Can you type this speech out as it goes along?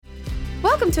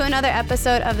Welcome to another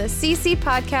episode of the CC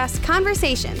Podcast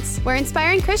Conversations, where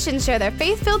inspiring Christians share their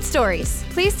faith-filled stories.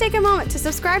 Please take a moment to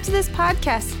subscribe to this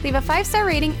podcast, leave a 5-star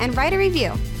rating, and write a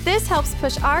review. This helps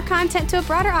push our content to a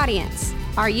broader audience.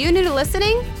 Are you new to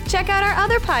listening? Check out our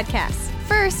other podcasts.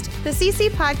 First, the CC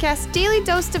Podcast Daily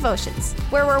Dose Devotions,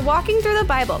 where we're walking through the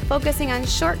Bible, focusing on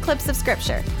short clips of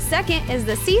Scripture. Second is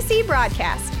the CC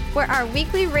Broadcast, where our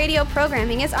weekly radio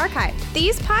programming is archived.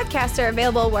 These podcasts are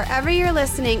available wherever you're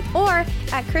listening or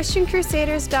at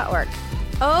ChristianCrusaders.org.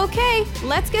 Okay,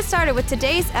 let's get started with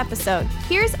today's episode.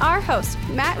 Here's our host,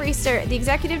 Matt Reister, the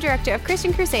Executive Director of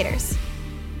Christian Crusaders.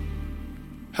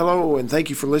 Hello, and thank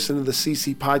you for listening to the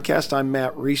CC Podcast. I'm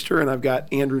Matt Reister, and I've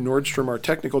got Andrew Nordstrom, our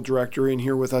technical director, in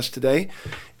here with us today.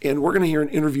 And we're going to hear an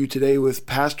interview today with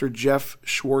Pastor Jeff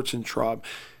Schwarzentraub.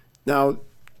 Now,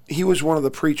 he was one of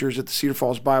the preachers at the Cedar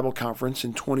Falls Bible Conference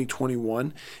in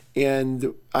 2021,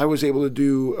 and I was able to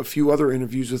do a few other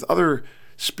interviews with other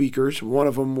speakers. One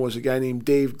of them was a guy named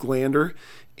Dave Glander,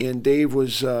 and Dave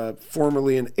was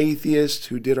formerly an atheist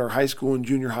who did our high school and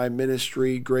junior high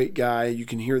ministry. Great guy. You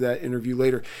can hear that interview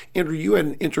later. Andrew, you had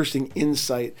an interesting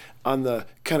insight on the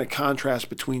kind of contrast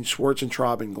between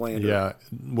Schwarzentraub and Glander. Yeah,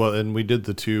 well, and we did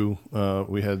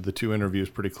we had the two interviews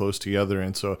pretty close together,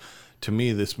 and so to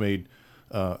me this made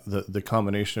the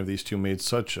combination of these two made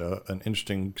such an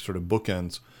interesting sort of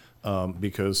bookends,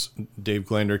 because Dave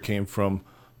Glander came from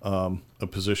a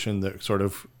position that sort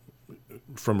of,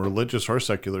 from a religious or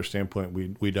secular standpoint,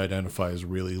 we'd identify as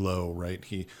really low, right?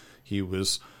 He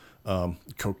was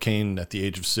cocaine at the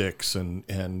age of 6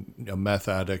 and a meth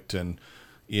addict and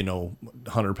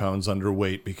 100 pounds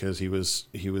underweight because he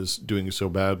was doing so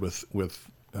bad with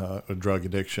a drug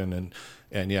addiction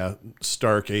and yeah,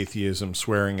 stark atheism,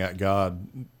 swearing at God,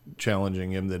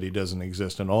 challenging him that he doesn't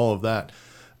exist, and all of that,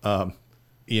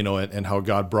 and how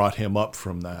God brought him up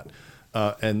from that,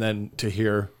 and then to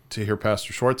hear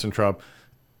Pastor Schwarzentraub,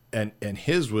 and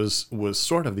his was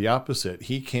sort of the opposite.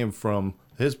 He came from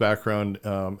his background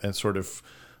and sort of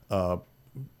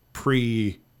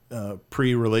pre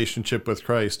relationship with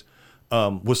Christ.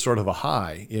 Was sort of a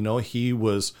high. He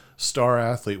was star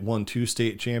athlete, won 2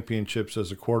 state championships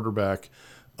as a quarterback,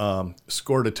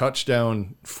 scored a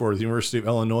touchdown for the University of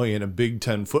Illinois in a Big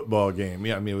Ten football game.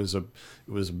 Yeah, I mean, it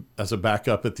was as a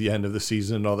backup at the end of the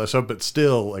season and all that stuff, but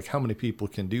still, like, how many people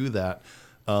can do that?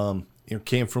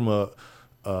 Came from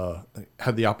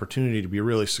had the opportunity to be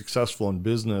really successul in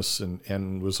business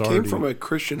and was already came from a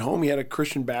Christian home. He had a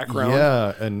Christian background.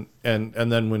 Yeah,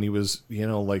 and then when he was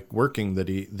like working, that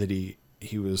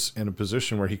he was in a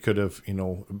position where he could have,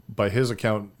 by his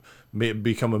account,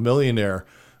 become a millionaire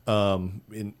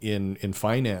in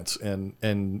finance,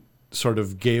 and sort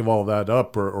of gave all that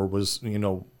up, or was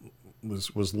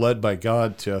led by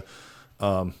God to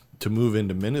move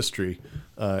into ministry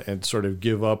and sort of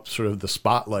give up sort of the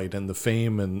spotlight and the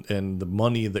fame and the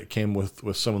money that came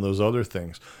with some of those other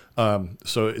things.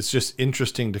 So it's just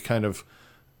interesting to kind of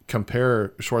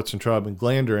compare Schwarzentraub and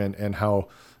Glander and how,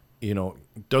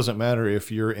 it doesn't matter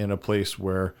if you're in a place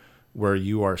where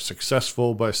you are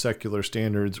successful by secular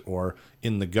standards or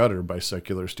in the gutter by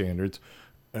secular standards,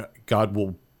 God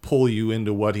will pull you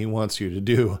into what he wants you to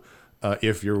do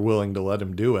if you're willing to let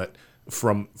him do it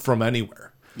from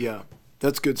anywhere. Yeah,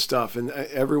 that's good stuff. And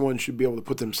everyone should be able to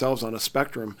put themselves on a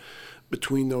spectrum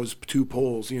between those two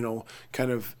poles, kind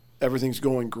of everything's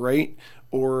going great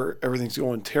or everything's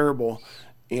going terrible.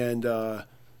 And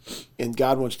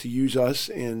God wants to use us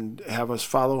and have us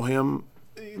follow him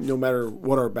no matter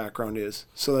what our background is.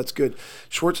 So that's good.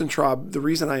 Schwarzentraub, the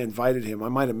reason I invited him, I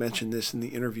might have mentioned this in the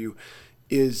interview,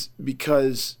 is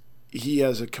because he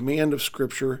has a command of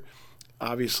Scripture.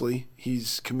 Obviously,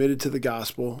 he's committed to the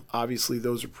gospel. Obviously,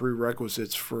 those are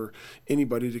prerequisites for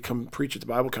anybody to come preach at the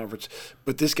Bible conference.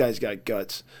 But this guy's got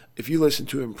guts. If you listen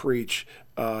to him preach,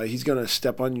 he's going to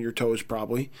step on your toes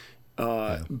probably.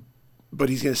 But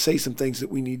he's going to say some things that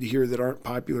we need to hear that aren't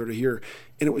popular to hear.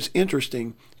 And it was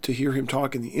interesting to hear him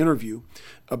talk in the interview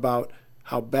about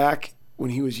how back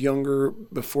when he was younger,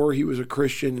 before he was a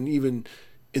Christian, and even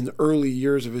in the early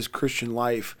years of his Christian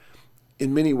life,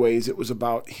 in many ways it was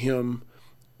about him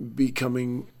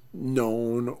becoming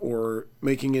known or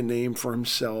making a name for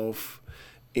himself.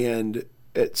 And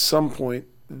at some point,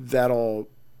 that all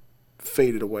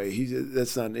faded away.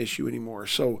 That's not an issue anymore.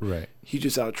 So right. He's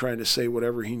just out trying to say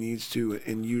whatever he needs to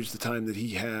and use the time that he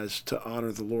has to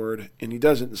honor the Lord. And he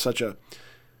does it in such a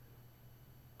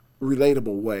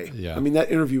relatable way. Yeah. I mean,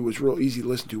 that interview was real easy to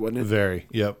listen to, wasn't it? Very.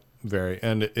 Yep. Very.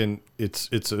 And it's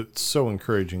so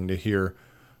encouraging to hear.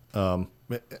 Not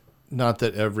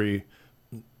that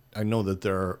I know that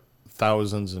there are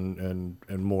thousands and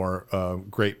more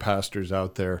great pastors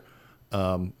out there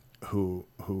who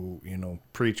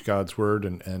preach God's word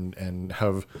and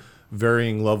have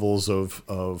varying levels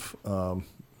of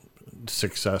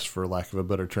success, for lack of a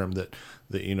better term, that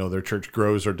their church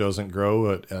grows or doesn't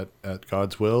grow at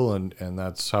God's will, and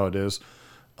that's how it is.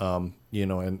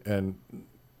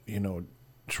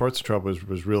 Schwarzentraub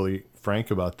was really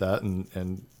frank about that,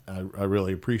 and I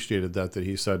really appreciated that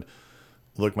he said,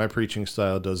 look, my preaching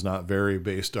style does not vary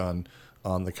based on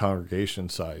the congregation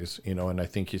size, and I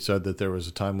think he said that there was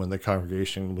a time when the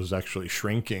congregation was actually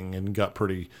shrinking and got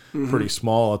pretty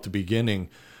small at the beginning,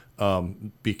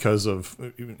 because of,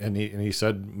 and he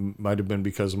said might have been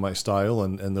because of my style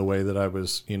and the way that I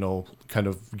was, kind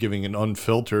of giving an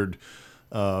unfiltered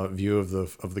view of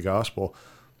the gospel,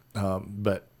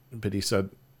 but he said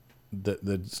that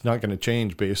it's not going to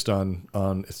change based on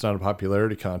it's not a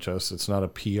popularity contest, it's not a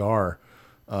PR.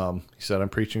 He said, I'm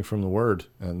preaching from the word,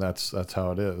 and that's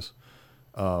how it is.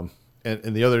 And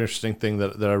the other interesting thing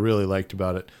that I really liked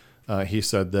about it, he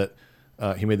said that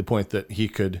he made the point that he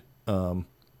could.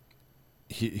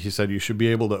 He said you should be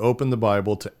able to open the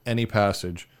Bible to any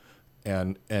passage,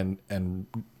 and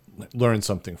learn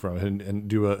something from it and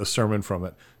do a sermon from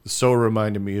it. So it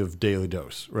reminded me of Daily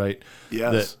Dose, right?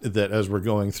 Yes. That as we're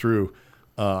going through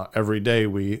every day,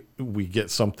 we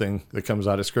get something that comes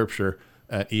out of Scripture.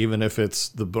 Even if it's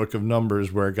the book of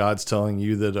Numbers where God's telling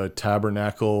you that a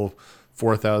tabernacle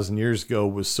 4,000 years ago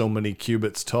was so many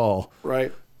cubits tall.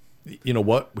 Right. You know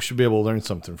what? We should be able to learn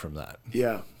something from that.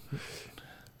 Yeah.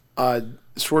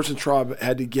 Schwarzentraub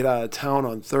had to get out of town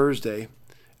on Thursday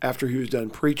after he was done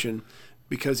preaching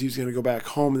because he was going to go back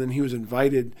home. And then he was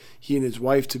invited, he and his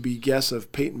wife, to be guests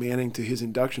of Peyton Manning to his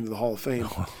induction to the Hall of Fame.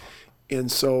 And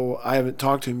so I haven't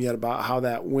talked to him yet about how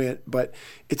that went. But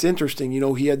it's interesting.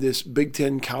 He had this Big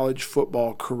Ten college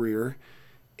football career.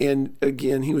 And,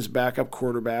 again, he was backup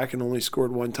quarterback and only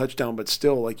scored one touchdown. But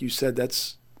still, like you said,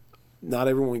 that's not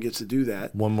everyone gets to do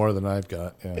that. One more than I've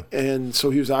got, yeah. And so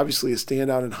he was obviously a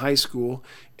standout in high school.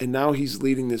 And now he's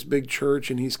leading this big church,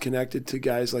 and he's connected to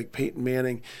guys like Peyton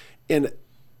Manning. And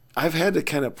I've had to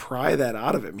kind of pry that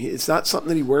out of him. It's not something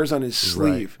that he wears on his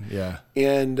sleeve. Right. Yeah.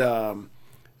 And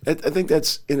I think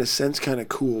that's, in a sense, kind of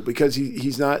cool because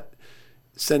he's not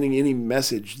sending any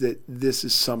message that this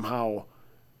is somehow,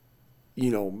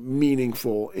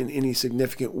 meaningful in any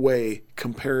significant way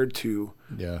compared to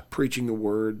preaching the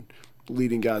word,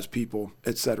 leading God's people,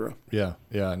 etc. Yeah.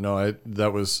 No,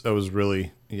 that was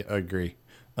really, I agree.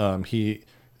 The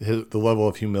level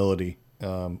of humility,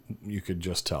 you could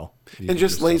just tell. And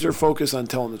just laser focus on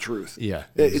telling the truth. Yeah.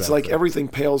 Exactly. It's like everything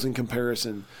pales in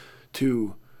comparison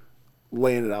to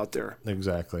laying it out there.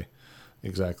 Exactly.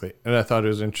 And I thought it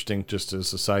was interesting, just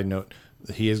as a side note,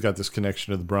 he has got this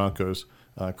connection to the Broncos.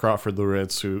 Crawford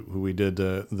Loritz, who we did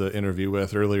the interview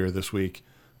with earlier this week,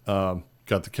 got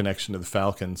the connection to the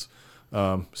Falcons.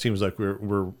 Seems like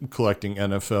we're collecting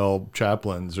NFL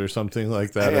chaplains or something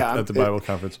like that at the Bible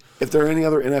conference. If there are any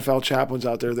other NFL chaplains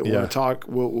out there that want to talk,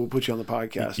 we'll put you on the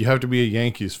podcast. You have to be a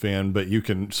Yankees fan, but you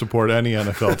can support any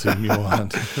NFL team you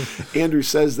want. Andrew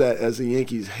says that as a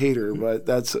Yankees hater, but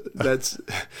that's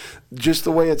just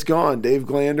the way it's gone. Dave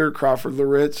Glander, Crawford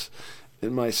Loritz,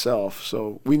 and myself.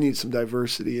 So we need some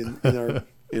diversity in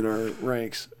our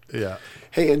ranks. Yeah.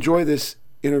 Hey, enjoy this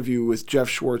interview with Jeff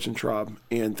Schwarzentraub,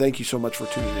 and thank you so much for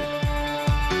tuning in.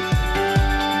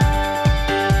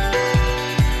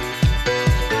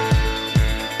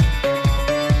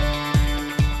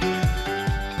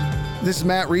 This is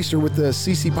Matt Reister with the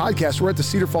CC Podcast. We're at the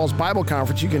Cedar Falls Bible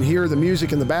Conference. You can hear the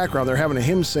music in the background. They're having a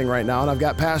hymn sing right now, and I've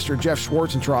got Pastor Jeff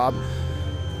Schwarzentraub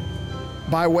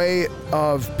by way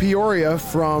of Peoria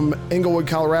from Englewood,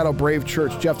 Colorado, Brave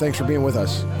Church. Jeff, thanks for being with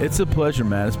us. It's a pleasure,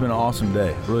 man. It's been an awesome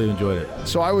day. Really enjoyed it.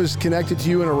 So I was connected to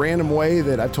you in a random way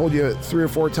that I've told you 3 or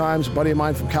 4 times. A buddy of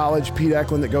mine from college, Pete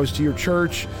Eklund, that goes to your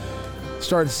church,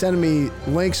 started sending me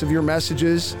links of your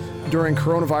messages during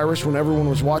coronavirus when everyone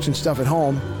was watching stuff at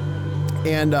home.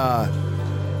 And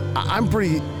I'm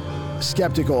pretty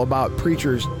skeptical about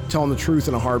preachers telling the truth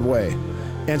in a hard way.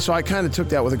 And so I kind of took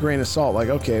that with a grain of salt, like,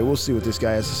 okay, we'll see what this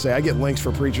guy has to say. I get links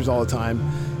for preachers all the time,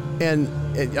 and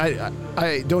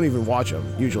I don't even watch them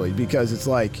usually because it's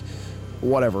like,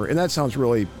 whatever. And that sounds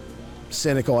really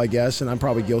cynical, I guess, and I'm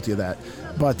probably guilty of that.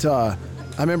 But I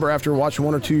remember after watching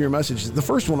 1 or 2 of your messages, the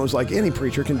first one was like, any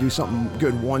preacher can do something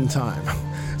good one time.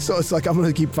 So it's like, I'm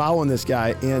going to keep following this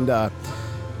guy, and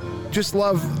just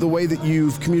love the way that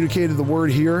you've communicated the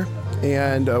word here,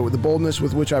 and with the boldness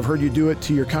with which I've heard you do it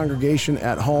to your congregation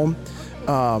at home.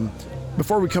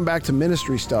 Before we come back to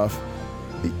ministry stuff,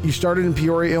 you started in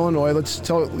Peoria, Illinois. Let's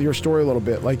tell your story a little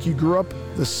bit. Like, you grew up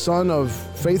the son of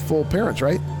faithful parents,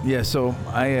 right? Yeah, so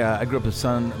I grew up the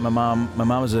son. My mom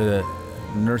was a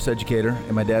nurse educator,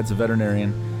 and my dad's a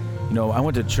veterinarian. You know, I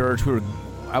went to church.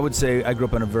 I would say I grew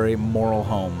up in a very moral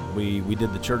home. We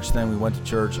did the church thing. We went to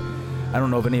church. I don't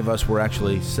know if any of us were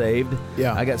actually saved.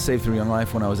 Yeah. I got saved through Young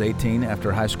Life when I was 18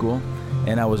 after high school,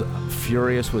 and I was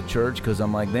furious with church because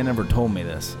I'm like, they never told me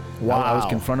this. Wow. I was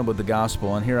confronted with the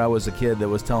gospel, and here I was a kid that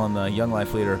was telling the Young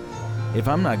Life leader, if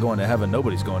I'm not going to heaven,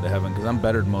 nobody's going to heaven because I'm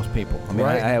better than most people. I mean,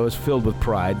 right. I was filled with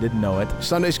pride, didn't know it.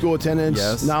 Sunday school attendance,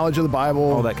 yes. Knowledge of the Bible.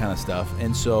 All that kind of stuff.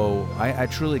 And so I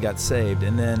truly got saved.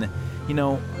 And then, you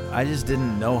know, I just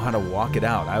didn't know how to walk it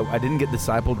out. I didn't get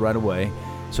discipled right away.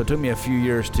 So it took me a few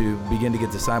years to begin to get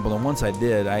discipled. And once I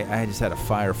did, I just had a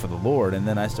fire for the Lord. And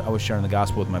then I was sharing the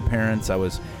gospel with my parents. I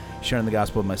was sharing the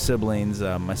gospel with my siblings.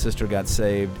 My sister got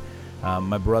saved.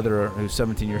 My brother, who's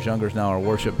 17 years younger, is now our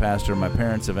worship pastor. My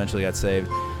parents eventually got saved.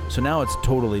 So now it's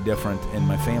totally different in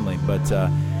my family. But,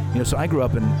 you know, so I grew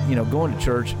up in, you know, going to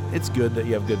church. It's good that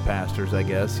you have good pastors, I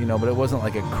guess, you know, but it wasn't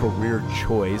like a career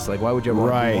choice. Like, why would you ever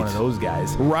want to be one of those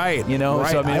guys? Right. You know,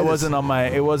 right. So I mean, it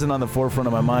wasn't on the forefront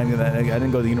of my mind. I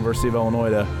didn't go to the University of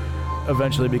Illinois to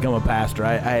eventually become a pastor.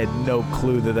 I had no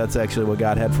clue that that's actually what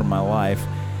God had for my life.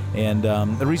 And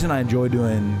the reason I enjoy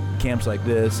doing camps like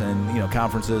this and, you know,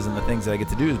 conferences and the things that I get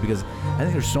to do is because I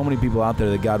think there's so many people out there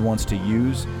that God wants to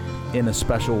use in a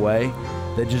special way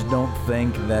that just don't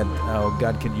think that, oh,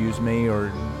 God could use me,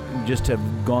 or just have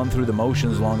gone through the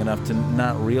motions long enough to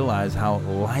not realize how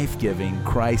life-giving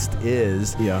Christ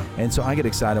is. Yeah. And so I get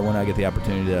excited when I get the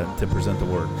opportunity to present the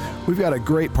Word. We've got a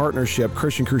great partnership,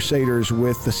 Christian Crusaders,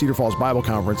 with the Cedar Falls Bible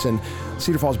Conference. And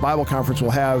Cedar Falls Bible Conference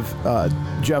will have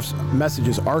Jeff's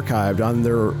messages archived on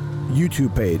their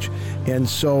YouTube page. And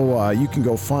so you can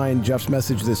go find Jeff's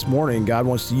message this morning, God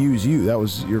wants to use you. That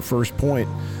was your first point.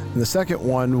 And the second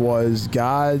one was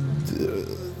God...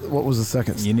 what was the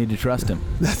second? You need to trust Him.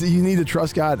 You need to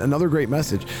trust God. Another great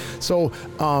message. So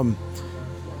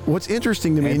what's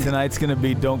interesting to me... And tonight's going to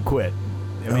be don't quit.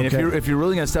 I mean, okay. if you're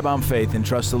really going to step out in faith and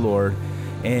trust the Lord,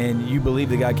 and you believe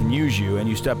that God can use you, and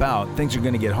you step out, things are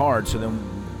going to get hard. So then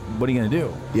what are you going to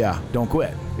do? Yeah. Don't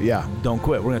quit. Yeah. Don't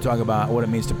quit. We're going to talk about what it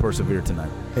means to persevere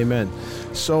tonight. Amen.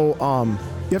 So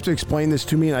you have to explain this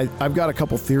to me, and I've got a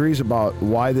couple theories about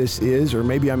why this is, or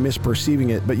maybe I'm misperceiving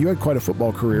it, but you had quite a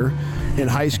football career in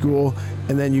high school,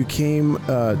 and then you came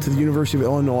to the University of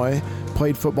Illinois,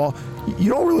 played football. You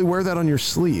don't really wear that on your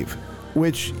sleeve,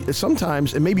 which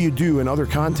sometimes, and maybe you do in other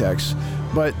contexts,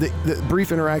 but the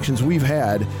brief interactions we've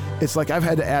had, it's like I've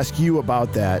had to ask you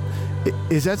about that.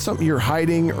 Is that something you're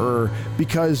hiding, or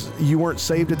because you weren't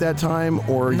saved at that time,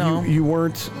 or no. you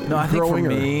weren't No, I think for growing?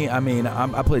 me, I mean,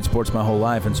 I played sports my whole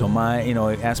life, and so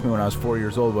it asked me when I was 4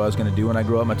 years old what I was going to do when I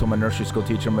grew up. I told my nursery school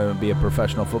teacher I'm going to be a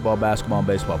professional football, basketball, and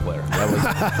baseball player.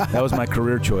 That was my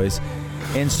career choice.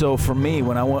 And so for me,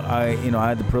 when I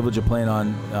had the privilege of playing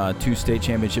on 2 state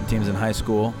championship teams in high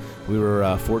school. We were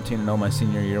 14-0 my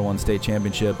senior year, won state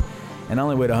championship. And I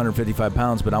only weighed 155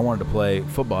 pounds, but I wanted to play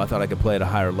football. I thought I could play at a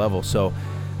higher level. So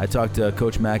I talked to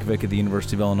Coach Makovic at the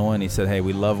University of Illinois, and he said, hey,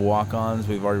 we love walk-ons.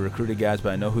 We've already recruited guys,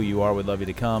 but I know who you are. We'd love you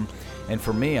to come. And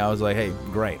for me, I was like, hey,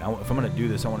 great. If I'm going to do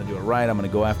this, I want to do it right. I'm going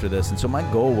to go after this. And so my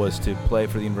goal was to play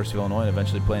for the University of Illinois and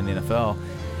eventually play in the NFL.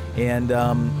 And,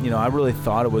 I really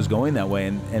thought it was going that way.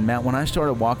 And Matt, when I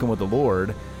started walking with the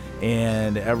Lord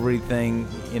and everything,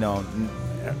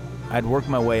 I'd worked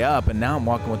my way up, and now I'm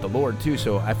walking with the Lord too.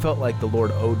 So I felt like the Lord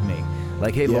owed me.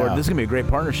 Like, hey, Lord, this is going to be a great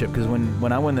partnership, because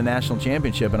when I win the national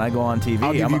championship and I go on TV,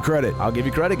 I'll give you credit. I'll give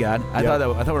you credit, God. I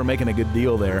thought we were making a good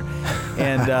deal there.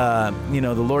 And,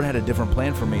 the Lord had a different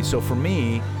plan for me. So for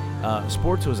me,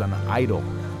 sports was an idol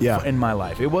in my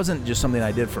life. It wasn't just something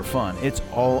I did for fun. It's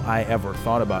all I ever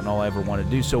thought about and all I ever wanted to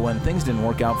do. So when things didn't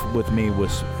work out with me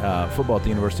with football at the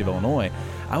University of Illinois,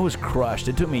 I was crushed.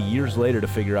 It took me years later to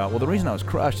figure out, well, the reason I was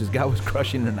crushed is God was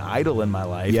crushing an idol in my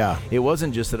life. Yeah. It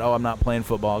wasn't just that, I'm not playing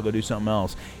football, I'll go do something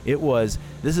else. It was,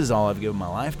 this is all I've given my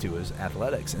life to, is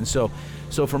athletics. And so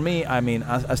for me, I mean,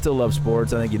 I still love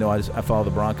sports. I think, I follow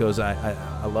the Broncos.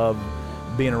 I love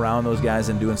being around those guys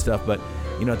and doing stuff. But,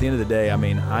 at the end of the day, I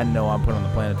mean, I know I'm put on the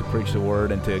planet to preach the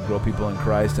word and to grow people in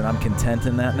Christ, and I'm content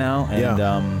in that now, and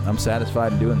I'm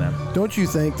satisfied in doing that. Don't you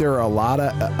think there are a lot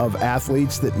of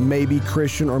athletes that may be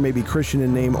Christian or maybe Christian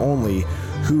in name only,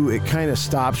 who it kind of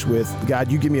stops with,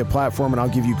 God, you give me a platform and I'll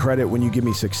give you credit when you give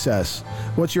me success?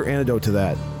 What's your antidote to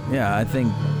that? Yeah, I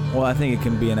think it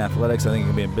can be in athletics. I think it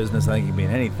can be in business. I think it can be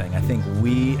in anything. I think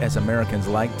we as Americans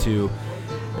like to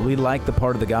we like the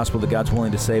part of the gospel that God's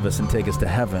willing to save us and take us to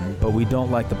heaven, but we don't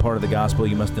like the part of the gospel,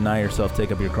 you must deny yourself,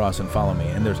 take up your cross, and follow me.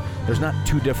 And there's not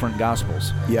two different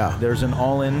gospels. Yeah. There's an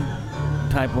all-in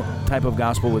type of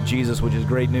gospel with Jesus, which is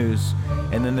great news,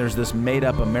 and then there's this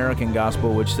made-up American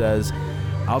gospel which says,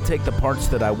 I'll take the parts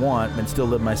that I want and still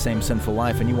live my same sinful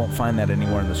life, and you won't find that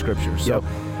anywhere in the Scriptures. So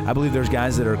I believe there's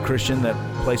guys that are Christian that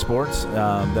play sports,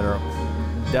 that are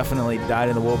definitely died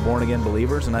in the world, born-again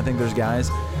believers, and I think there's guys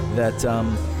that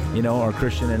are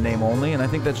Christian in name only, and I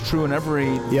think that's true in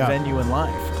every venue in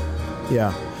life.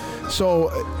 Yeah.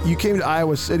 So you came to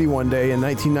Iowa City one day in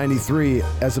 1993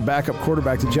 as a backup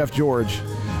quarterback to Jeff George.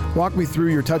 Walk me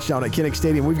through your touchdown at Kinnick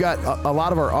Stadium. We've got a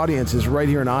lot of our audience is right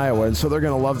here in Iowa, and so they're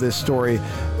going to love this story.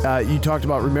 You talked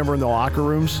about remembering the locker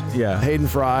rooms. Yeah. Hayden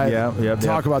Fry. Yeah.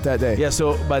 Talk about that day. Yeah.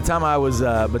 So by the time I was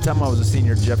a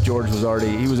senior, Jeff George was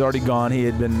already gone. He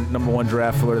had been #1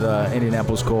 draft for the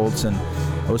Indianapolis Colts, and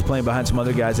I was playing behind some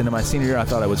other guys. And in my senior year, I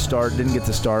thought I would start. Didn't get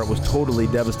to start. Was totally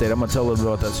devastated. I'm going to tell a little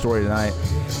bit about that story tonight.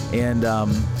 And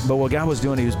but what God was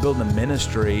doing, He was building a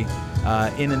ministry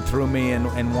in and through me,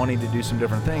 and wanting to do some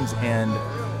different things. And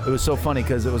it was so funny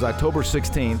because it was October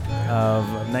 16th of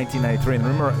 1993. And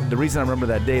remember, the reason I remember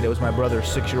that date, it was my brother's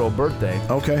 6-year-old birthday.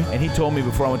 Okay. And he told me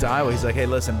before I went to Iowa, he's like, "Hey,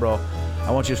 listen, bro,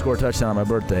 I want you to score a touchdown on my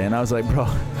birthday." And I was like, "Bro,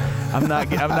 I'm not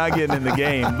getting in the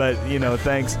game, but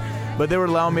thanks." But they were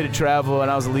allowing me to travel, and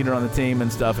I was a leader on the team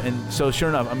and stuff. And so sure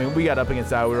enough, I mean, we got up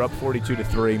against Iowa. We were up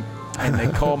 42-3, and they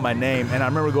called my name. And I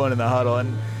remember going in the huddle,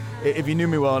 and if you knew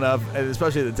me well enough,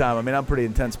 especially at the time, I mean, I'm a pretty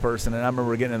intense person, and I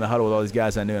remember getting in the huddle with all these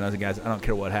guys I knew, and I was like, "Guys, I don't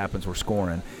care what happens, we're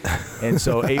scoring." And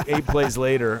so eight plays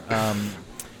later,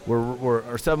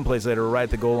 or 7 plays later, we're right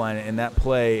at the goal line, and that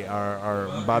play, our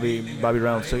Bobby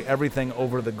Reynolds took everything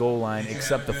over the goal line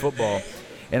except the football,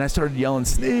 and I started yelling,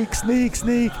 "Sneak, sneak,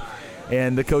 sneak."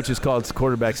 And the coaches called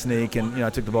quarterback sneak, and I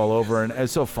took the ball over, and it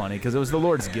was so funny because it was the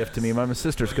Lord's gift to me. My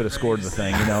sisters could have scored the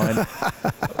thing, and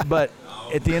but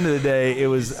at the end of the day,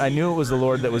 I knew it was the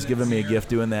Lord that was giving me a gift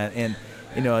doing that. And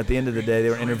at the end of the day, they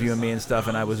were interviewing me and stuff,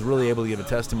 and I was really able to give a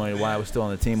testimony why I was still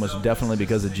on the team was definitely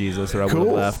because of Jesus, or I would have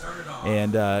left.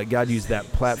 And God used that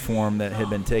platform that had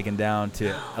been taken down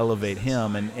to elevate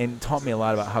Him, and taught me a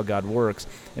lot about how God works.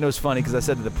 And it was funny because I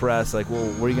said to the press, like, "Well,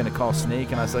 were you going to call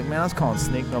sneak?" And I was like, "Man, I was calling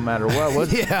sneak no matter what.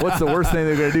 What's the worst thing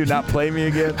they're going to do? Not play me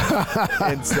again?"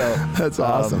 And so that's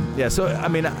awesome. Yeah. So I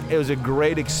mean, it was a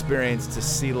great experience to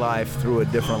see life through a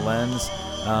different lens.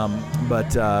 But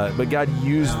God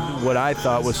used what I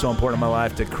thought was so important in my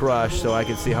life to crush, so I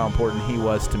could see how important He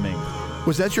was to me.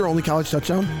 Was that your only college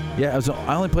touchdown? Yeah,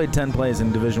 I only played 10 plays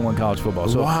in Division I college football.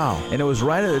 So, wow. And it was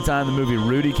right at the time the movie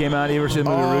Rudy came out. You ever see the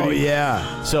movie Rudy? Oh,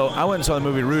 yeah. So I went and saw the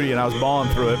movie Rudy, and I was bawling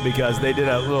through it because they did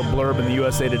a little blurb in the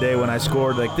USA Today when I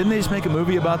scored. Like, didn't they just make a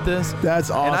movie about this?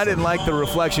 That's awesome. And I didn't like the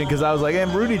reflection because I was like, hey,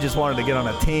 Rudy just wanted to get on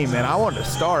a team, and I wanted to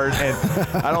start, and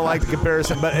I don't like the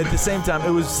comparison. But at the same time,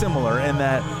 it was similar in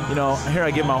that, here I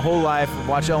give my whole life,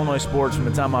 watch Illinois sports from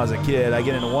the time I was a kid. I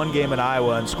get into one game at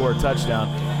Iowa and score a touchdown,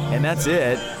 and that's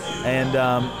it.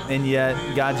 And yet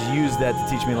God's used that to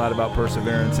teach me a lot about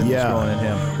perseverance and just growing in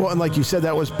Him. Well, and like you said,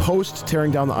 that was post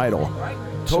tearing down the idol.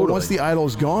 Totally. So once the idol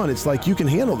is gone, it's like you can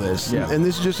handle this. Yeah. And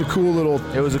this is just a cool little...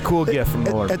 It was a cool gift from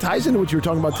the Lord. It ties into what you were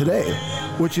talking about today,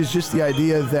 which is just the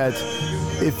idea that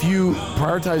if you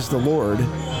prioritize the Lord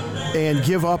and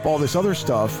give up all this other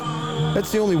stuff,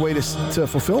 that's the only way to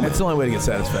fulfillment. It's the only way to get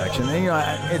satisfaction.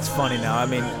 And, it's funny now. I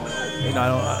mean...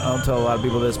 I don't tell a lot of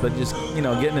people this, but just,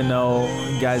 getting to know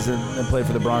guys that play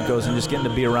for the Broncos and just getting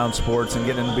to be around sports and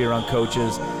getting to be around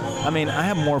coaches. I mean, I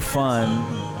have more fun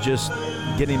just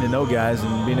getting to know guys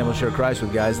and being able to share Christ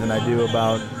with guys than I do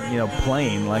about,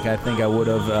 playing like I think I would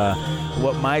have.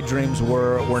 What my dreams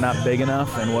were not big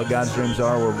enough, and what God's dreams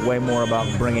were way more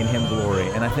about bringing Him glory.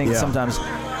 And I think sometimes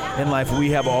in life we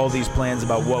have all these plans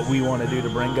about what we want to do to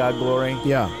bring God glory.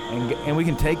 Yeah. And we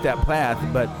can take that path,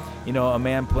 but... a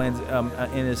man plans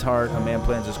in his heart, a man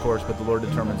plans his course, but the Lord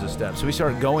determines his steps. So we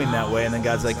started going that way, and then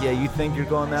God's like, yeah, you think you're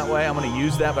going that way? I'm going to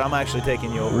use that, but I'm actually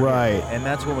taking you over right here. And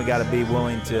that's when we got to be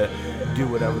willing to do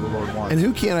whatever the Lord wants. And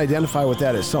who can't identify with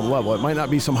that at some level? It might not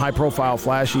be some high-profile,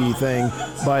 flashy thing,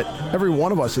 but every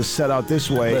one of us is set out this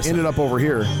way, ended up over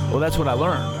here. Well, that's what I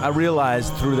learned. I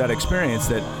realized through that experience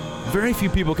that very few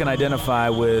people can identify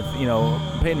with,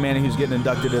 Peyton Manning, who's getting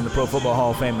inducted in the Pro Football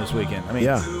Hall of Fame this weekend. I mean,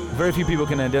 very few people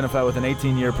can identify with an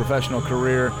 18-year professional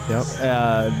career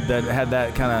that had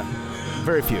that kind of,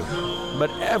 very few. But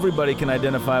everybody can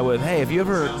identify with, hey, have you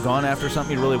ever gone after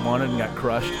something you really wanted and got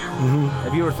crushed? Mm-hmm.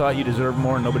 Have you ever thought you deserved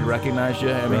more and nobody recognized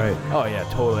you? I mean, oh yeah,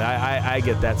 totally. I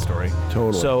get that story.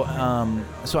 Totally.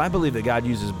 So I believe that God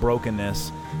uses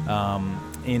brokenness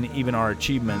in even our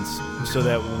achievements so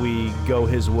that we go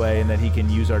his way and that he can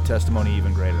use our testimony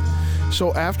even greater.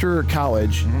 So after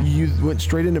college, you went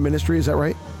straight into ministry, is that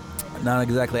right? Not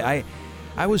exactly.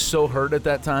 I was so hurt at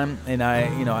that time, and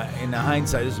in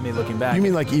hindsight, this is me looking back. You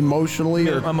mean like emotionally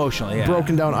or emotionally? Yeah.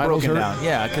 Broken down, idols hurt?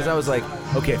 Yeah, because I was like,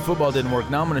 okay, football didn't work.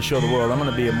 Now I'm going to show the world. I'm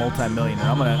going to be a multi-millionaire.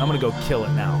 I'm going to go kill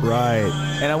it now. Right.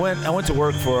 And I went to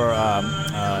work for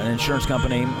an insurance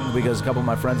company because a couple of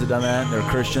my friends had done that. They're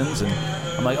Christians, and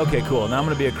I'm like, okay, cool. Now I'm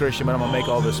going to be a Christian, but I'm going to make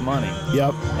all this money.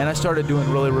 Yep. And I started doing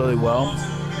really, really well.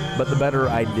 But the better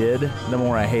I did, the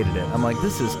more I hated it. I'm like,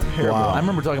 this is terrible. Wow. I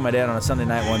remember talking to my dad on a Sunday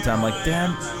night one time, like, Dad,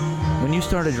 when you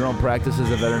started your own practice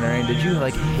as a veterinarian, did you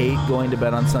like hate going to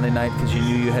bed on Sunday night because you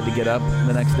knew you had to get up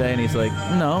the next day? And he's like,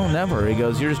 no, never. He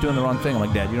goes, you're just doing the wrong thing. I'm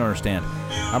like, Dad, you don't understand.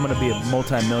 I'm going to be a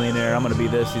multi-millionaire. I'm going to be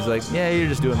this. He's like, yeah, you're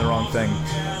just doing the wrong thing.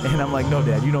 And I'm like, no,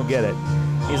 Dad, you don't get it.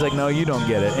 He's like, no, you don't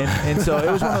get it. And so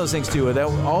it was one of those things, too, that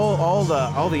all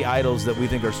the idols that we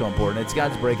think are so important, it's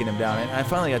God's breaking them down. And I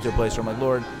finally got to a place where I'm like,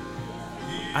 Lord,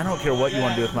 I don't care what you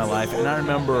want to do with my life. And I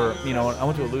remember, I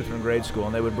went to a Lutheran grade school,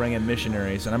 and they would bring in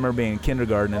missionaries. And I remember being in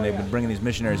kindergarten, and they would bring in these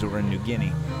missionaries that were in New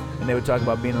Guinea. And they would talk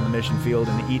about being on the mission field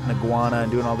and eating iguana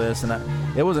and doing all this. And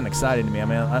it wasn't exciting to me. I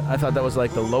mean, I thought that was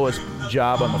like the lowest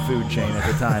job on the food chain at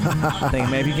the time.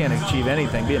 Thinking, man, if you can't achieve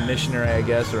anything, be a missionary, I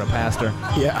guess, or a pastor.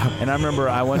 Yeah. And I remember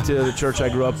I went to the church I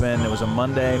grew up in. It was a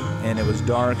Monday, and it was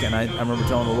dark. And I remember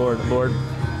telling the Lord,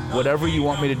 whatever you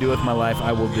want me to do with my life,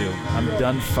 I will do. I'm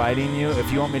done fighting you.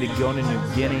 If you want me to go to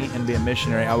New Guinea and be a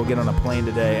missionary, I will get on a plane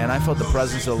today. And I felt the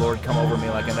presence of the Lord come over me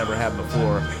like I never have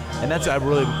before. And that's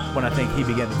when I think he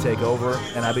began to take over,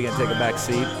 and I began to take a back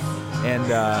seat.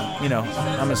 And,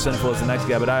 I'm as sinful as the next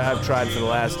guy, but I've tried for the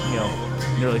last,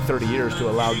 nearly 30 years to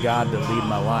allow God to lead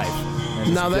my life.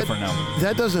 And now it's different now.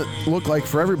 That doesn't look like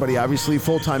for everybody, obviously,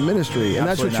 full-time ministry. And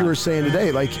that's what you were saying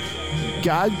today. Like,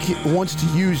 God wants to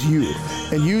use you,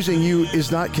 and using you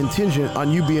is not contingent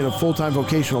on you being a full-time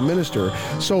vocational minister.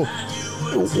 So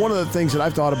one of the things that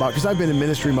I've thought about, because I've been in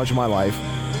ministry much of my life,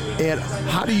 and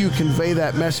how do you convey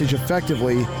that message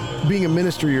effectively being a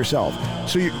minister yourself?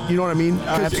 So you know what I mean?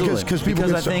 Absolutely.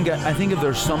 Because I think if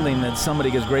there's something that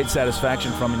somebody gets great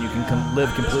satisfaction from and you can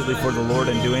live completely for the Lord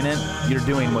in doing it, you're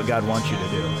doing what God wants you to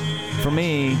do. For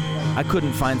me, I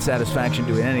couldn't find satisfaction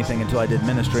doing anything until I did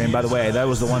ministry. And by the way, that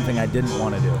was the one thing I didn't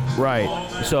want to do. Right.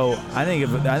 So I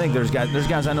think there's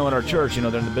guys I know at our church, they're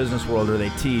in the business world, or they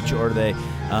teach, or they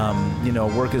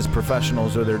work as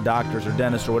professionals, or they're doctors or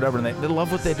dentists or whatever, and they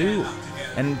love what they do.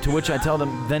 And to which I tell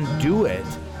them, then do it.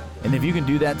 And if you can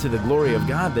do that to the glory of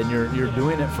God, then you're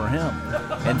doing it for Him.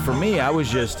 And for me, I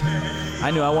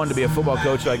knew I wanted to be a football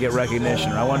coach so I get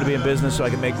recognition, or I wanted to be in business so I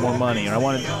could make more money, or I don't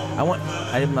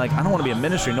want to be in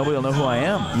ministry. Nobody will know who I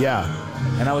am. Yeah.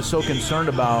 And I was so concerned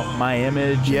about my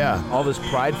image, and all this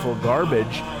prideful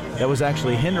garbage that was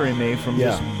actually hindering me from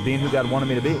just being who God wanted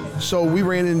me to be. So we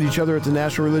ran into each other at the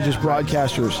National Religious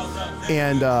Broadcasters,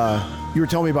 and you were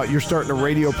telling me about you're starting a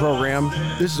radio program.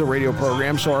 This is a radio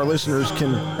program, so our listeners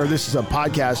this is a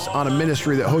podcast on a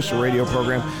ministry that hosts a radio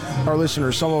program. Our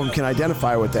listeners, some of them can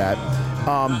identify with that.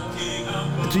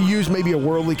 To use maybe a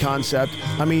worldly concept,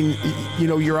 I mean,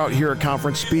 you're out here a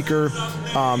conference speaker,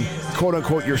 quote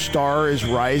unquote, your star is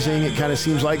rising. It kind of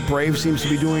seems like Brave seems to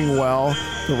be doing well,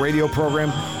 the radio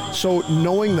program. So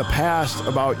knowing the past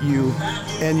about you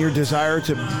and your desire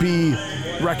to be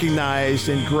recognized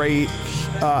and great,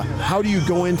 how do you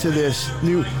go into this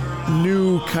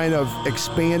new kind of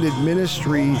expanded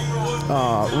ministry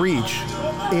reach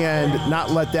and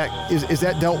not let that, is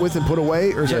that dealt with and put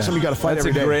away, or is that something you got to fight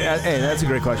every day? That's a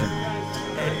great question.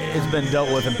 It's been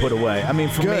dealt with and put away. I mean,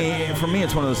 for me,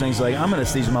 it's one of those things like, I'm in a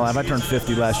season of my life. I turned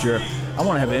 50 last year. I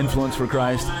want to have influence for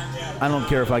Christ. I don't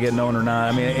care if I get known or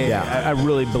not. I mean, I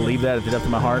really believe that at the depth of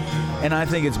my heart. And I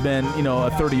think it's been, a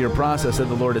 30-year process that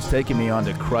the Lord has taken me on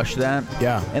to crush that.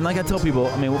 Yeah. And like I tell people,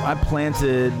 I mean, I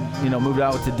planted, moved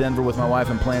out to Denver with my wife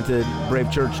and planted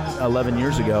Brave Church 11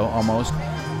 years ago almost.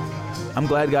 I'm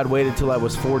glad God waited till I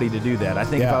was 40 to do that. I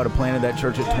think if I would have planted that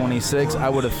church at 26, I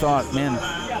would have thought, man,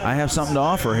 I have something to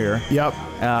offer here. Yep.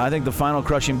 I think the final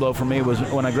crushing blow for me was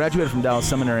when I graduated from Dallas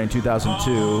Seminary in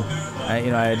 2002.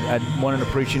 I won a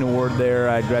preaching award there.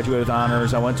 I graduated with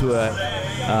honors. I went to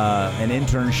an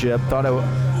internship.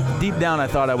 Deep down, I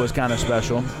thought I was kind of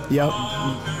special. Yep.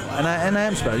 and I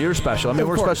am special. You're special. I mean,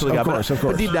 we're special to God. Of course.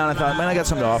 But deep down, I thought, man, I got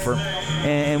something to offer,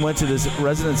 and went to this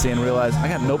residency and realized I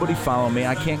got nobody following me.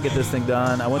 I can't get this thing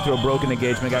done. I went through a broken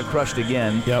engagement, got crushed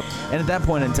again. Yep. And at that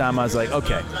point in time, I was like,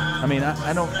 okay. I mean,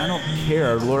 I don't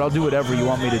care, Lord. I'll do whatever you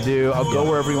want me to do. I'll go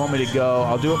wherever you want me to go.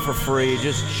 I'll do it for free.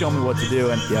 Just show me what to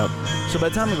do. And so by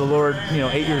the time of the Lord,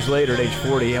 8 years later, at age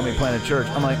 40, had me plant a church.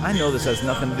 I'm like, I know this has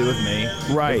nothing to do with me.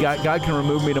 Right. God can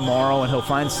remove me tomorrow, and He'll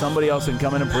find somebody else and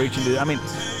come in and preach and do. I mean,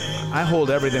 I hold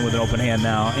everything with an open hand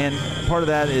now, and part of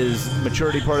that is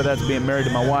maturity. Part of that's being married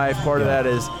to my wife. Part of that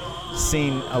is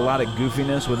seeing a lot of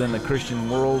goofiness within the Christian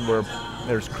world, where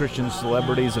there's Christian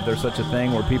celebrities, if there's such a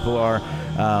thing, where people are,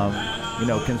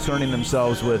 concerning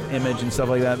themselves with image and stuff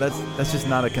like that. That's just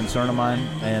not a concern of mine,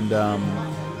 and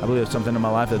I believe it's something in my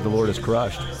life that the Lord has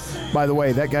crushed. By the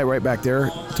way, that guy right back there,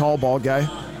 tall, bald guy,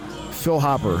 Phil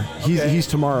Hopper. He's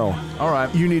tomorrow. All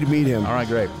right. You need to meet him. All right,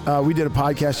 great. We did a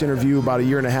podcast interview about a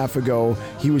year and a half ago.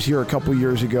 He was here a couple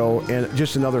years ago, and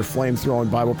just another flame-throwing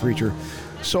Bible preacher.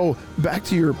 So back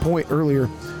to your point earlier,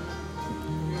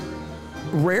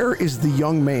 rare is the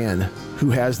young man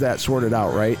who has that sorted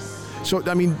out, right? So,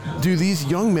 I mean, do these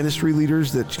young ministry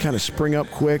leaders that kind of spring up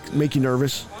quick make you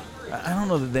nervous? I don't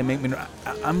know that they make me.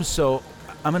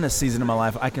 I'm in a season of my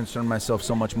life, I concern myself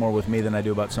so much more with me than I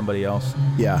do about somebody else.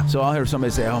 Yeah. So I'll hear somebody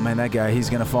say, oh, man, that guy,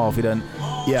 he's going to fall if he doesn't.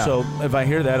 Yeah. So if I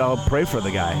hear that, I'll pray for the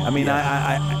guy. I mean,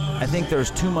 I think there's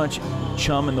too much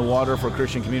chum in the water for a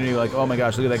Christian community. Like, oh, my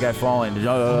gosh, look at that guy falling.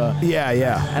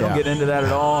 Yeah. I don't get into that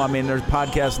at all. I mean, there's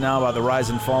podcasts now about the rise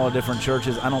and fall of different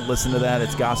churches. I don't listen to that.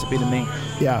 It's gossipy to me.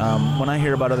 Yeah. When I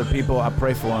hear about other people, I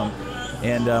pray for them.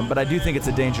 And but I do think it's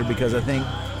a danger, because I think,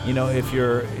 if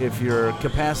your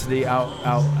capacity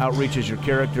outreaches your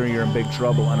character, you're in big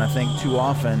trouble. And I think too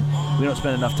often we don't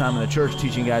spend enough time in the church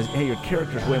teaching guys, hey, your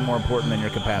character's way more important than your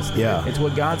capacity. Yeah. It's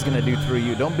what God's going to do through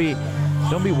you. Don't be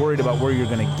worried about where you're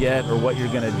going to get or what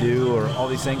you're going to do or all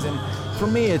these things. And for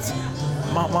me, it's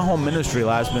my whole ministry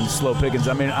life's been slow pickings.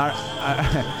 I mean,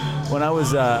 when I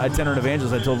was a itinerant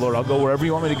evangelist, I told the Lord, I'll go wherever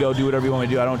you want me to go, do whatever you want me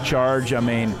to do. I don't charge. I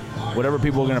mean, whatever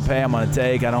people are going to pay, I'm going to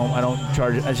take. I don't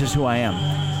charge. That's just who I am.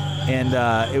 And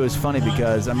it was funny,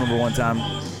 because I remember one time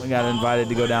we got invited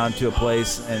to go down to a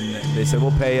place, and they said,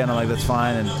 we'll pay you. And I'm like, that's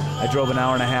fine. And I drove an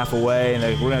hour and a half away, and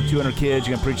we're going to have 200 kids.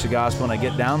 You're going to preach the gospel. And I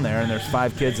get down there, and there's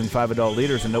 5 kids and 5 adult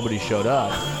leaders, and nobody showed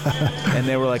up. And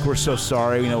they were like, we're so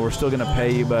sorry. We're still going to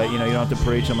pay you, but, you don't have to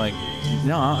preach. I'm like,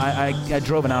 no, I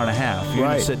drove an hour and a half. You're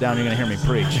going to sit down, you're going to hear me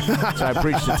preach. So I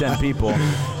preached to 10 people.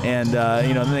 And,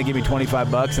 then they gave me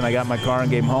 $25, and I got in my car and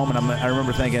gave them home. And I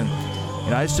remember thinking,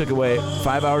 I just took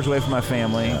 5 hours away from my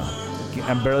family.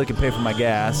 I barely could pay for my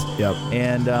gas. Yep.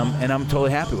 And I'm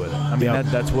totally happy with it. I mean,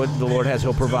 that's what the Lord has.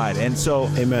 He'll provide. And so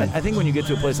I think when you get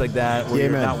to a place like that where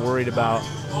you're not worried about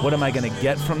what am I going to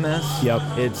get from this,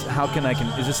 it's how can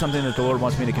is this something that the Lord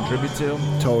wants me to contribute to?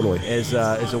 Totally. Is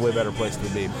a way better place to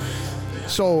be.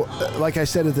 So, like I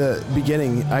said at the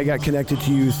beginning, I got connected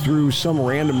to you through some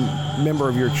random member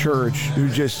of your church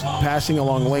who's just passing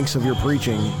along links of your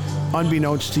preaching,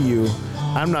 unbeknownst to you.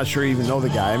 I'm not sure you even know the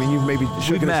guy. I mean, you've maybe...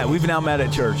 We've now met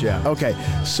at church, yeah. Okay.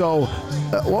 So,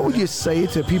 what would you say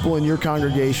to people in your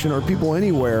congregation or people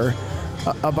anywhere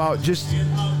about just,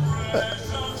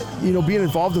 being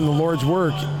involved in the Lord's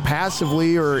work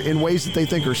passively or in ways that they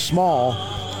think are small?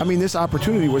 I mean, this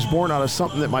opportunity was born out of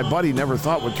something that my buddy never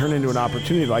thought would turn into an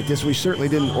opportunity like this. We certainly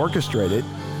didn't orchestrate it.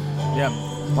 Yeah.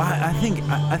 Well, I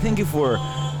think if we're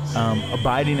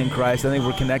abiding in Christ, I think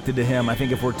we're connected to Him. I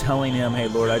think if we're telling Him, hey,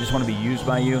 Lord, I just want to be used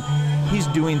by you, He's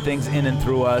doing things in and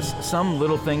through us, some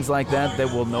little things like that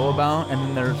we'll know about, and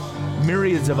then there's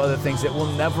myriads of other things that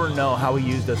we'll never know how He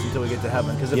used us until we get to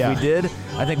heaven. Because if we did,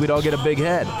 I think we'd all get a big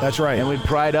head. That's right. And we'd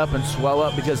pride up and swell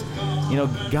up, because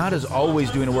God is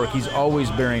always doing a work. He's always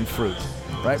bearing fruit,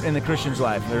 right? In the Christian's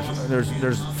life,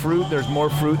 there's fruit, there's more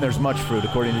fruit, and there's much fruit,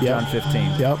 according to John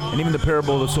 15. Yep. And even the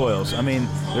parable of the soils. I mean,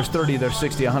 there's 30, there's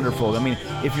 60, 100-fold. I mean,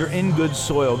 if you're in good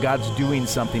soil, God's doing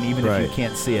something, even if you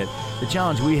can't see it. The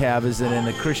challenge we have is that in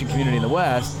the Christian community in the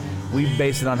West, we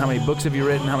base it on how many books have you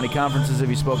written, how many conferences have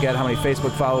you spoke at, how many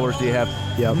Facebook followers do you have.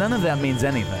 Yep. None of that means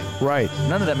anything. Right.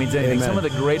 None of that means anything. Amen. Some of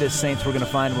the greatest saints we're going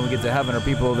to find when we get to heaven are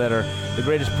people that are the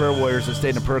greatest prayer warriors that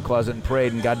stayed in a prayer closet and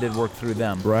prayed, and God did work through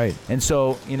them. Right. And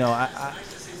so,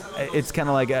 it's kind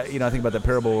of like, I think about the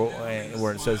parable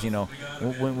where it says,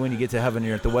 when you get to heaven,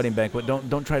 you're at the wedding banquet.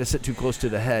 Don't try to sit too close to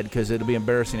the head, because it'll be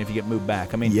embarrassing if you get moved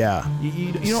back. I mean,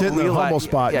 you don't sit in the humble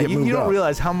spot. You don't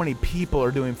realize how many people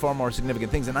are doing far more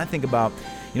significant things. And I think about,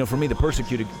 for me, the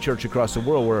persecuted church across the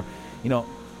world, where,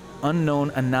 unknown,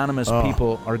 anonymous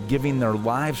people are giving their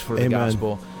lives for the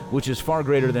gospel, which is far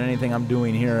greater than anything I'm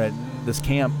doing here at this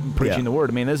camp preaching the word.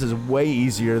 I mean, this is way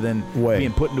easier than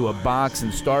being put into a box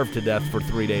and starved to death for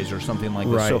 3 days or something like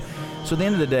this. So at the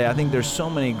end of the day, I think there's so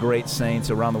many great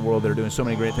saints around the world that are doing so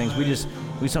many great things.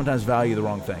 We sometimes value the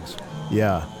wrong things.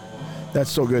 Yeah, that's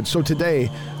so good. So today,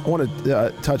 I want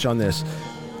to touch on this.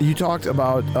 You talked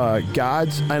about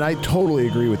God's, and I totally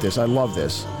agree with this. I love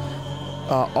this.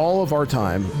 All of our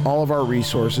time, all of our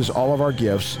resources, all of our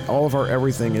gifts, all of our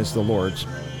everything is the Lord's.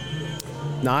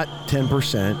 Not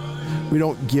 10%. We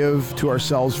don't give to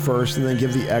ourselves first and then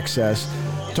give the excess.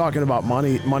 Talking about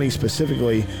money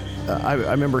specifically, I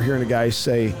remember hearing a guy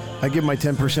say, I give my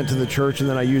 10% to the church and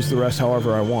then I use the rest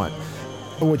however I want,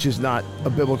 which is not a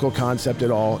biblical concept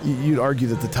at all. You'd argue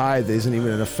that the tithe isn't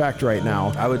even in effect right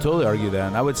now. I would totally argue that.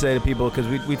 And I would say to people, because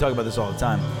we talk about this all the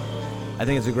time, I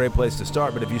think it's a great place to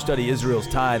start, but if you study Israel's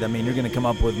tithe, I mean, you're going to come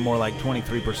up with more like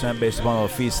 23% based upon all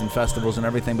the feasts and festivals and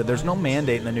everything, but there's no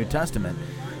mandate in the New Testament.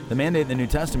 The mandate in the New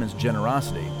Testament is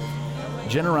generosity.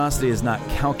 Generosity is not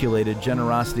calculated.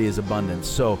 Generosity is abundance.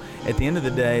 So at the end of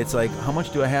the day, it's like, how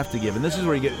much do I have to give? And this is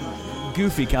where you get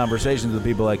goofy conversations with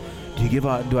people like, do you give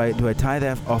out? Do I tithe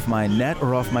off my net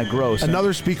or off my gross?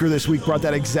 Another speaker this week brought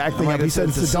that exact thing up. He said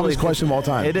it's the dumbest question of all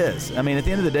time. It is. I mean, at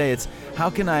the end of the day, it's how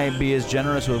can I be as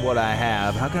generous with what I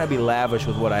have? How can I be lavish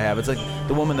with what I have? It's like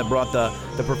the woman that brought the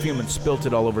perfume and spilt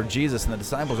it all over Jesus, and the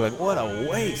disciples were like, what a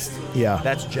waste. Yeah.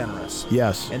 That's generous.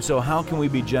 Yes. And so how can we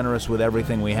be generous with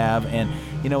everything we have? And,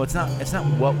 you know, it's not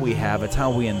what we have, it's how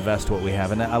we invest what we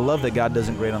have. And I love that God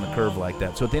doesn't grade on the curve like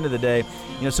that. So at the end of the day,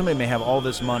 you know, somebody may have all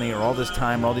this money or all this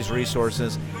time or all these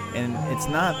resources, and it's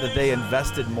not that they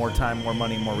invested more time, more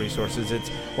money, more resources. It's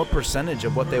what percentage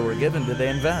of what they were given did they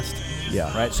invest?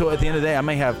 Yeah. Right? So at the end of the day, I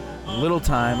may have little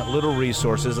time, little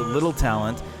resources, little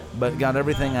talent, but God,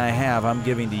 everything I have, I'm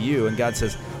giving to you. And God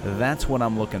says, that's what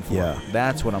I'm looking for. Yeah.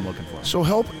 That's what I'm looking for. So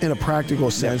help in a practical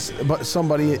sense, but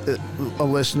somebody, a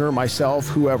listener, myself,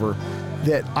 whoever,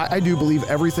 that I do believe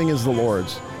everything is the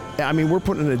Lord's. I mean, we're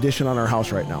putting an addition on our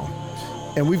house right now,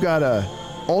 and we've got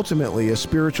ultimately a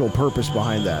spiritual purpose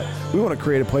behind that. We want to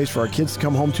create a place for our kids to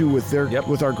come home to with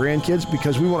with our grandkids,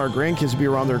 because we want our grandkids to be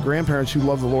around their grandparents who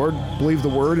love the Lord, believe the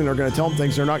word, and are going to tell them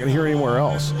things they're not going to hear anywhere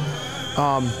else.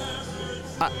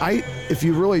 If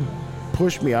you really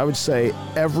push me, I would say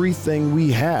everything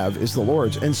we have is the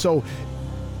Lord's. And so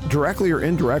directly or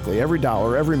indirectly, every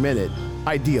dollar, every minute,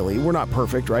 ideally, we're not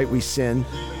perfect, right? We sin,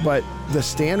 but the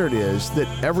standard is that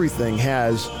everything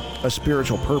has a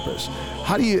spiritual purpose.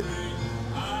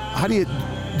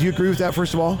 Do you agree with that,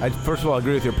 first of all? First of all, I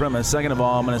agree with your premise. Second of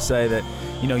all, I'm going to say that,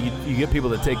 you know, you get people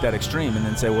that take that extreme and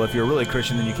then say, well, if you're really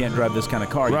Christian, then you can't drive this kind of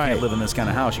car. You can't live in this kind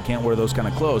of house. You can't wear those kind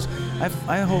of clothes.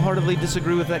 I wholeheartedly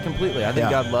disagree with that completely. I think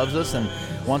God loves us and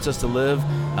wants us to live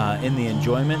in the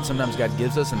enjoyment. Sometimes God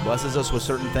gives us and blesses us with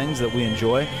certain things that we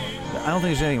enjoy. I don't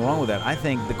think there's anything wrong with that. I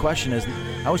think the question is,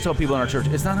 I always tell people in our church,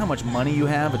 it's not how much money you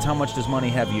have, it's how much does money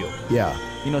have you. Yeah.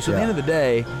 You know, so at the end of the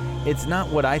day, it's not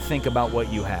what I think about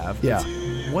what you have. Yeah.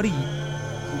 It's what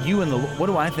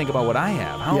do I think about what I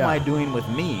have? How am I doing with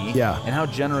me? Yeah. And how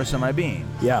generous am I being?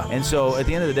 Yeah. And so at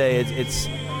the end of the day, it's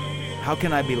how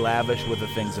can I be lavish with the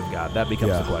things of God? That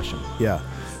becomes the question. Yeah.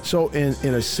 So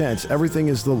in a sense, everything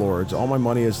is the Lord's. All my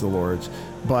money is the Lord's.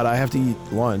 But I have to eat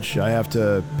lunch. I have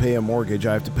to pay a mortgage.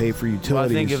 I have to pay for utilities. Well, I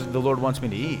think if the Lord wants me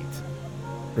to eat.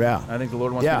 Yeah. I think the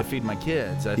Lord wants me to feed my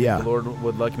kids. I think the Lord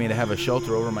would like me to have a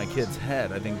shelter over my kid's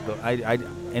head. I think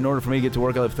in order for me to get to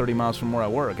work, I live 30 miles from where I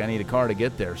work. I need a car to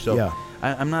get there. So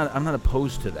I'm not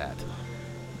opposed to that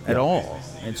at all.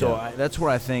 And so that's where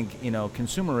I think, you know,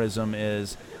 consumerism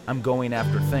is I'm going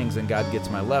after things and God gets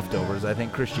my leftovers. I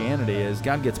think Christianity is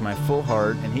God gets my full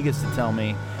heart and he gets to tell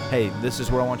me, hey, this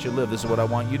is where I want you to live. This is what I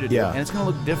want you to do. And it's going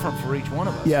to look different for each one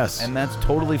of us. Yes. And that's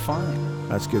totally fine.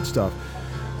 That's good stuff.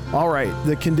 All right.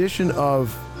 The condition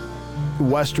of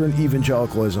Western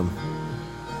evangelicalism,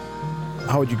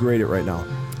 how would you grade it right now?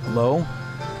 Low.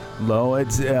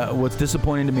 It's what's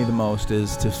disappointing to me the most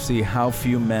is to see how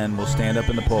few men will stand up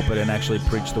in the pulpit and actually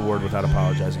preach the word without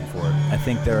apologizing for it. I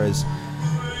think there is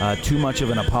too much of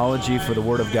an apology for the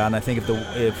word of God, and I think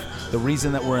if the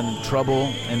reason that we're in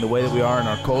trouble in the way that we are in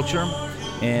our culture,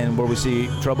 and where we see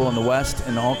trouble in the West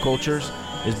in all cultures,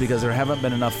 is because there haven't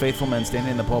been enough faithful men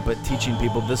standing in the pulpit teaching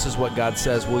people this is what God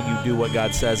says, will you do what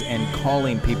God says, and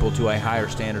calling people to a higher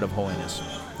standard of holiness.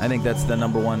 I think that's the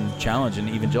number one challenge in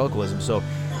evangelicalism. So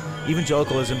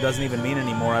evangelicalism doesn't even mean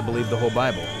anymore, I believe, the whole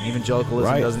Bible.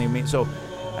 Evangelicalism doesn't even mean, so,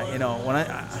 you know, when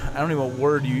I don't even know what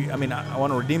word I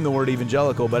want to redeem the word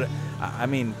evangelical, but I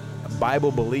mean,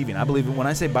 Bible believing. I believe when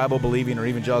I say Bible believing or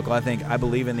evangelical, I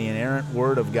believe in the inerrant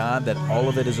Word of God, that all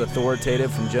of it is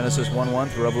authoritative from Genesis 1:1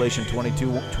 through Revelation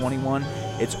 22:21.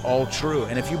 It's all true.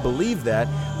 And if you believe that,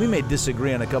 we may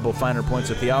disagree on a couple finer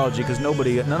points of theology because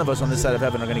none of us on this side of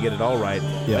heaven are going to get it all right.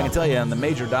 Yeah. I can tell you on the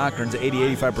major doctrines,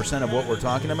 80-85% of what we're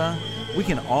talking about, we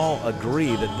can all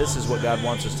agree that this is what God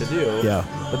wants us to do. Yeah.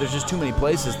 But there's just too many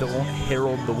places that won't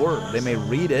herald the Word. They may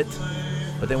read it,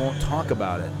 but they won't talk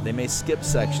about it. They may skip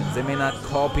sections. They may not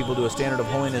call people to a standard of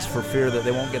holiness for fear that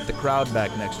they won't get the crowd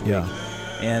back next week. Yeah.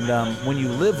 And when you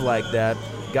live like that,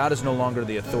 God is no longer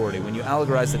the authority. When you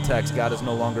allegorize the text, God is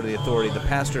no longer the authority. The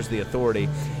pastor's the authority.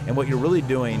 And what you're really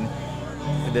doing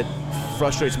that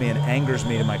frustrates me and angers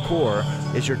me to my core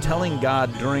is you're telling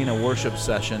God during a worship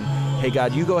session, hey,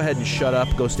 God, you go ahead and shut up,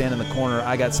 go stand in the corner.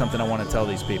 I got something I want to tell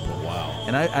these people. Wow.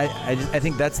 And I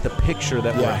think that's the picture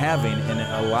that we're having in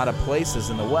a lot of places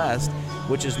in the West,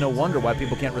 which is no wonder why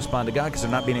people can't respond to God, because they're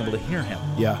not being able to hear Him.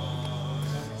 Yeah,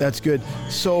 that's good.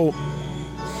 So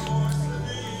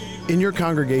in your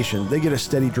congregation, they get a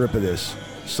steady drip of this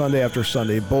Sunday after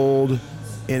Sunday, bold,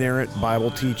 inerrant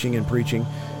Bible teaching and preaching.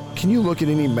 Can you look at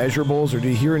any measurables, or do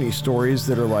you hear any stories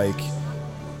that are like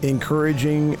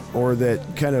encouraging, or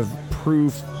that kind of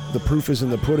the proof is in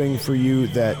the pudding for you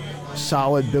that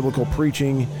solid biblical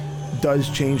preaching does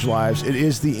change lives? It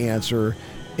is the answer,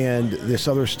 and this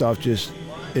other stuff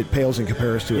it pales in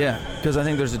comparison to it. Yeah, because I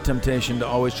think there's a temptation to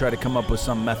always try to come up with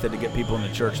some method to get people in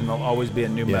the church, and there'll always be a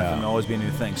new method, and there'll always be a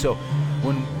new thing. So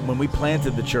when we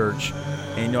planted the church,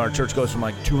 and our church goes from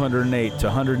like 208 to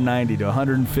 190 to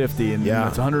 150, and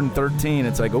it's 113.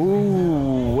 It's like,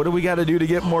 ooh, what do we got to do to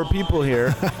get more people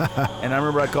here? And I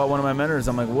remember I called one of my mentors.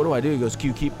 I'm like, what do I do? He goes,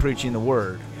 you keep preaching the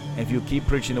Word. And if you keep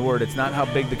preaching the Word, it's not how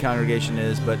big the congregation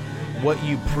is, but what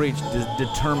you preach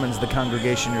determines the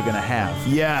congregation you're going to have.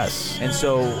 Yes. And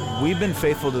so we've been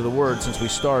faithful to the Word since we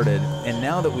started, and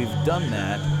now that we've done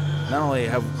that, not only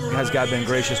has God been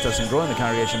gracious to us in growing the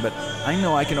congregation, but I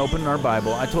know I can open our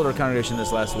Bible. I told our congregation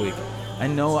this last week. I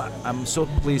know I'm so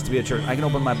pleased to be at church. I can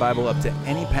open my Bible up to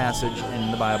any passage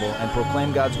in the Bible and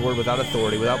proclaim God's Word without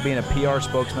authority, without being a PR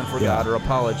spokesman for God or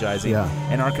apologizing. Yeah.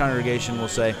 And our congregation will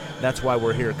say, that's why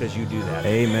we're here, because you do that.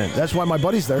 Amen. That's why my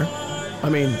buddy's there. I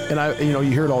mean, and you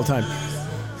hear it all the time.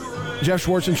 Jeff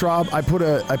Schwarzentraub, I put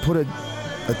a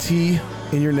T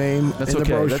in your name in the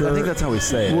brochure. I think that's how we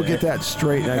say it. We'll get that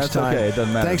straight next time. Okay. It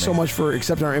doesn't matter. Thanks so much for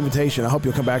accepting our invitation. I hope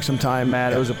you'll come back sometime.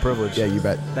 Matt, it was a privilege. Yeah, you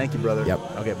bet. Thank you, brother. Yep.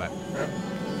 Okay, bye.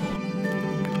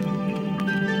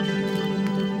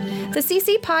 The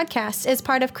CC Podcast is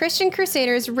part of Christian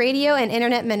Crusaders radio and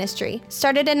internet ministry,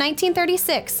 started in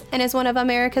 1936 and is one of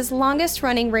America's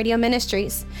longest-running radio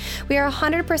ministries. We are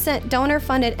 100%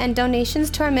 donor-funded, and donations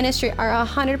to our ministry are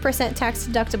 100%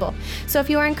 tax-deductible. So if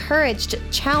you are encouraged,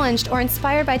 challenged, or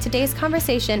inspired by today's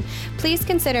conversation, please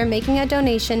consider making a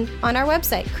donation on our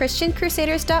website,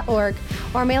 christiancrusaders.org,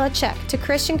 or mail a check to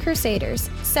Christian Crusaders,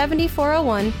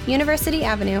 7401 University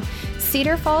Avenue,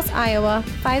 Cedar Falls, Iowa,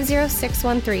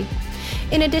 50613.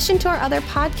 In addition to our other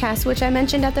podcasts, which I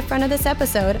mentioned at the front of this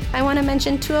episode, I want to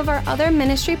mention two of our other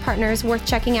ministry partners worth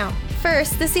checking out.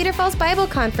 First, the Cedar Falls Bible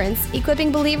Conference,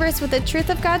 equipping believers with the truth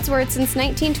of God's Word since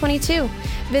 1922.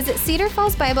 Visit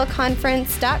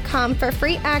cedarfallsbibleconference.com for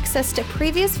free access to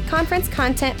previous conference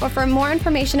content or for more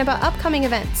information about upcoming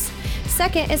events.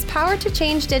 Second is Power to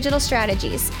Change Digital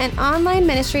Strategies, an online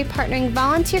ministry partnering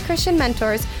volunteer Christian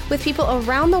mentors with people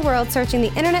around the world searching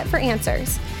the internet for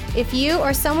answers. If you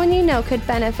or someone you know could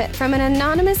benefit from an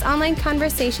anonymous online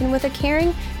conversation with a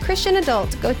caring Christian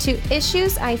adult, go to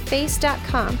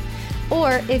issuesiface.com.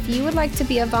 Or if you would like to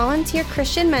be a volunteer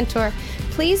Christian mentor,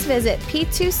 please visit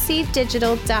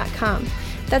p2cdigital.com.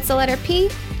 That's the letter P,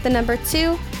 the number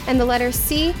 2, and the letter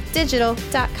C,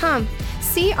 digital.com.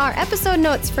 See our episode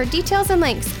notes for details and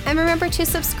links, and remember to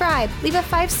subscribe, leave a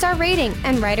 5-star rating,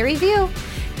 and write a review.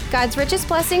 God's richest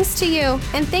blessings to you,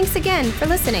 and thanks again for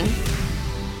listening.